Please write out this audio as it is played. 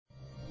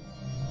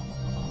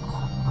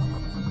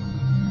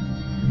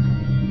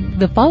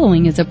The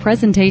following is a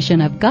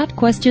presentation of Got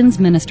Questions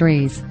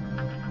Ministries.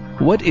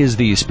 What is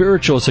the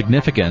spiritual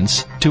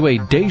significance to a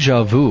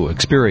déjà vu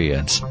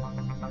experience?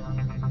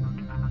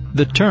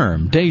 The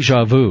term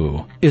déjà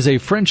vu is a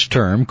French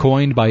term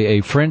coined by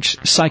a French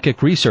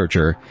psychic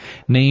researcher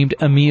named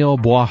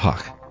Émile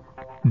Boihac.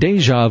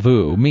 Déjà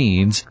vu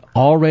means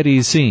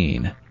already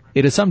seen.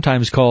 It is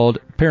sometimes called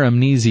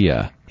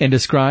paramnesia and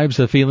describes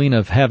the feeling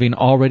of having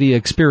already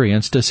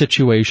experienced a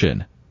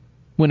situation.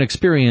 When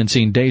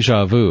experiencing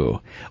déjà vu,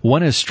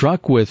 one is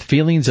struck with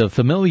feelings of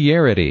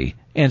familiarity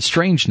and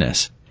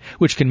strangeness,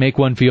 which can make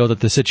one feel that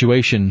the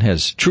situation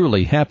has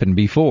truly happened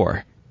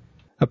before.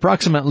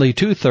 Approximately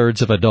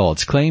 2/3 of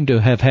adults claim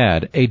to have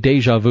had a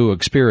déjà vu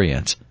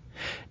experience.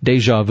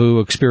 Déjà vu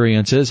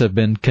experiences have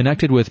been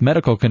connected with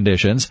medical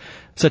conditions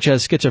such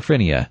as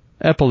schizophrenia,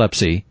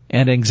 epilepsy,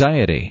 and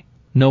anxiety.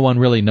 No one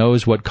really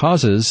knows what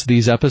causes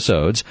these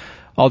episodes,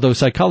 although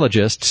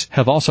psychologists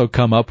have also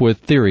come up with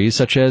theories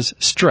such as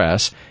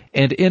stress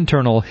and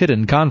internal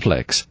hidden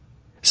conflicts.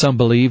 Some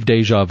believe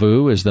déjà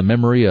vu is the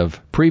memory of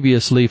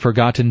previously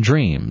forgotten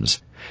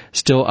dreams.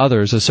 Still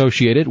others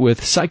associate it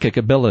with psychic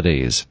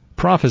abilities,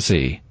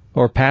 prophecy,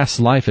 or past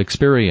life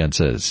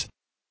experiences.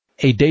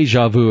 A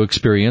déjà vu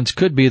experience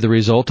could be the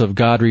result of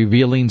God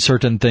revealing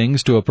certain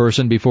things to a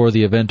person before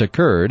the event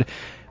occurred,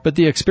 but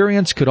the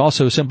experience could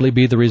also simply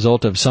be the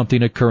result of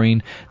something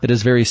occurring that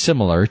is very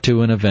similar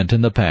to an event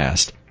in the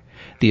past.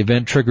 The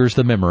event triggers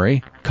the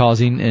memory,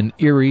 causing an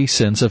eerie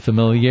sense of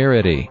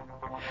familiarity.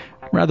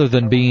 Rather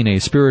than being a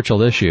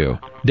spiritual issue,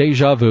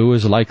 déjà vu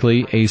is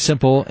likely a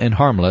simple and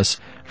harmless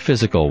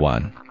physical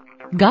one.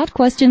 Got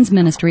Questions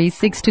Ministries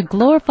seeks to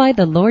glorify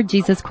the Lord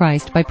Jesus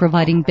Christ by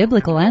providing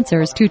biblical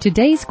answers to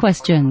today's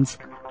questions.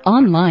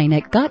 Online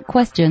at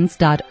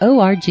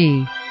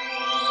gotquestions.org.